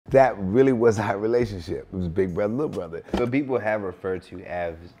that really was our relationship. It was big brother, little brother. So people have referred to you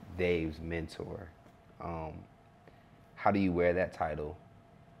as Dave's mentor. Um, how do you wear that title,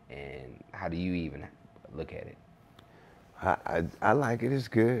 and how do you even look at it? I like it. It's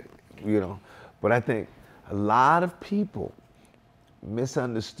good, you know. But I think a lot of people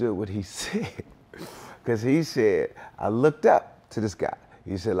misunderstood what he said. Because he said, I looked up to this guy.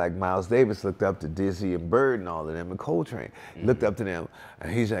 He said, like Miles Davis looked up to Dizzy and Bird and all of them and Coltrane. He looked up to them,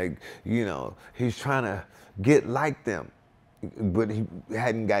 and he's like, you know, he's trying to get like them. But he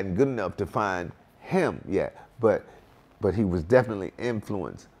hadn't gotten good enough to find him yet. But he was definitely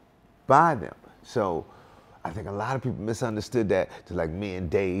influenced by them. So I think a lot of people misunderstood that. To like me and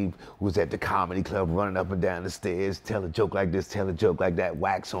Dave was at the comedy club running up and down the stairs, tell a joke like this, tell a joke like that,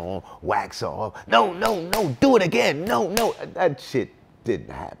 wax on, wax off. No, no, no, do it again. No, no, that shit didn't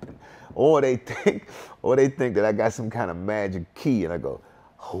happen. Or they think that I got some kind of magic key, and I go,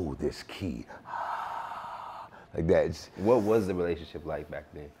 hold this key, like that. What was the relationship like back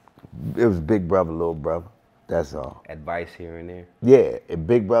then? It was big brother, little brother. That's all. Advice here and there? Yeah, and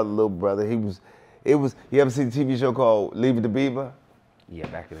big brother, little brother. It was, you ever see the TV show called Leave It to Beaver? Yeah,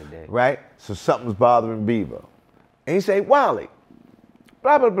 back in the day. Right? So something was bothering Beaver. And he say, Wally,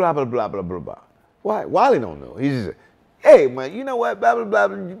 blah, blah, blah, blah, blah, blah, blah, blah. Why? Wally don't know. He just said, hey, man, you know what, blah, blah, blah,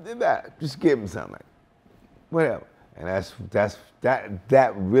 blah, blah. Just give him something. Whatever. And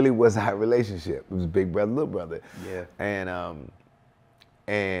that really was our relationship. It was big brother, little brother. Yeah.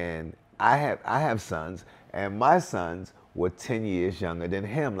 And I have sons, and my sons were 10 years younger than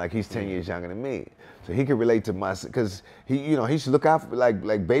him. Like he's 10 years younger than me. So he could relate to my, because he used to look out for, like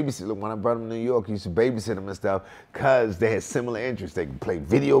babysit. When I brought him to New York, he used to babysit him and stuff, because they had similar interests. They could play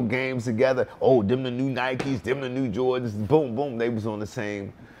video games together. Oh, them the new Nikes, them the new Jordans, boom, boom. They was on the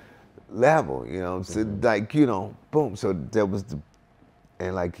same level, you know. So like, you know, boom. So there was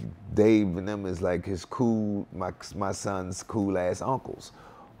and like Dave and them is like his cool, my son's cool ass uncles.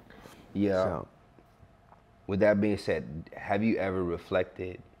 Yeah. So, with that being said, have you ever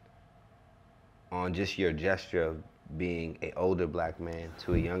reflected on just your gesture of being an older black man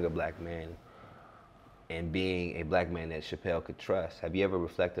to a younger black man, and being a black man that Chappelle could trust? Have you ever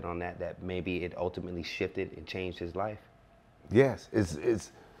reflected on that maybe it ultimately shifted and changed his life? yes,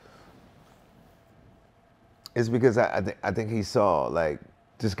 it's because I think he saw, like,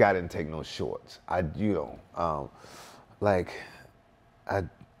 this guy didn't take no shorts.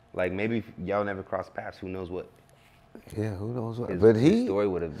 Like maybe y'all never crossed paths. Who knows what? Yeah, who knows what? His, But his story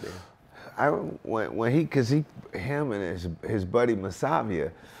would have been. Him and his buddy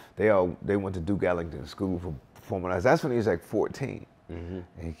Masavia, they went to Duke Ellington School for Performing Arts. That's when he was like 14. And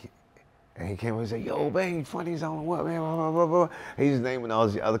he came and said, "Yo, man, you funny as I don't know what, man." Blah, blah, blah, blah. He's naming all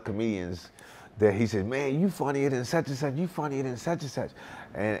the other comedians that he said, "Man, you funnier than such and such. You funnier than such and such."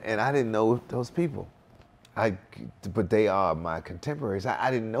 And I didn't know those people. But they are my contemporaries.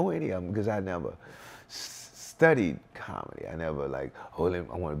 I didn't know any of them because I never studied comedy. I never like, oh, I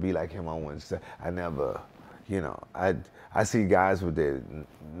want to be like him. I never, you know. I see guys with their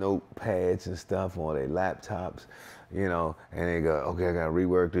notepads and stuff on their laptops, you know, and they go, okay, I gotta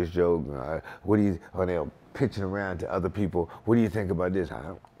rework this joke. Or they'll pitch it around to other people. What do you think about this?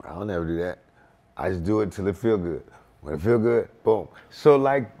 I'll never do that. I just do it until it feel good. When it feel good, boom. So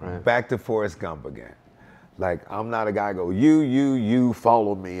like back to Forrest Gump again. Like, I'm not a guy go, you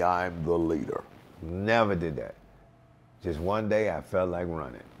follow me, I'm the leader. Never did that. Just one day I felt like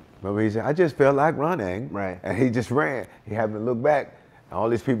running. Remember he said, I just felt like running. Right. And he just ran. He happened to look back, and all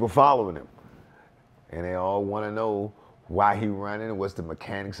these people following him. And they all want to know why he running, what's the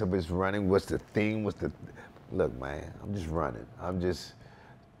mechanics of his running, what's the theme, look, man, I'm just running. I'm just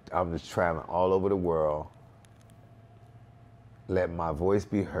traveling all over the world, letting my voice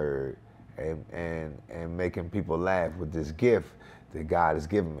be heard, and making people laugh with this gift that God has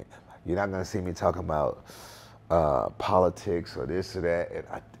given me. You're not gonna see me talking about politics or this or that. And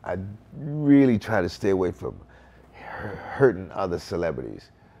I really try to stay away from hurting other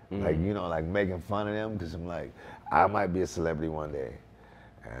celebrities. Like, you know, like making fun of them, because I'm like, I might be a celebrity one day.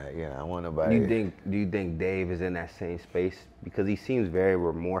 You know, I want nobody. Do you think Dave is in that same space? Because he seems very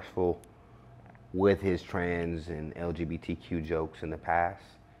remorseful with his trans and LGBTQ jokes in the past.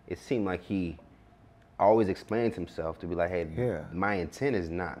 It seemed like he always explains himself to be like, hey, my intent is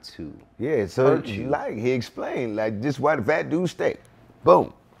not to hurt you. Like he explained, like, this why the fat dude stay.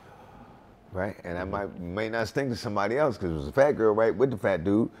 Boom. Right? And I may not stink to somebody else because it was a fat girl right with the fat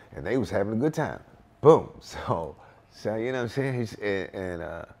dude and they was having a good time. Boom. So you know what I'm saying?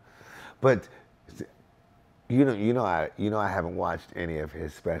 But I haven't watched any of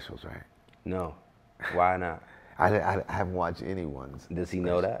his specials, right? No. Why not? I haven't watched any ones. Does he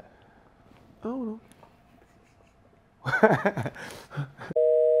know that? I don't know.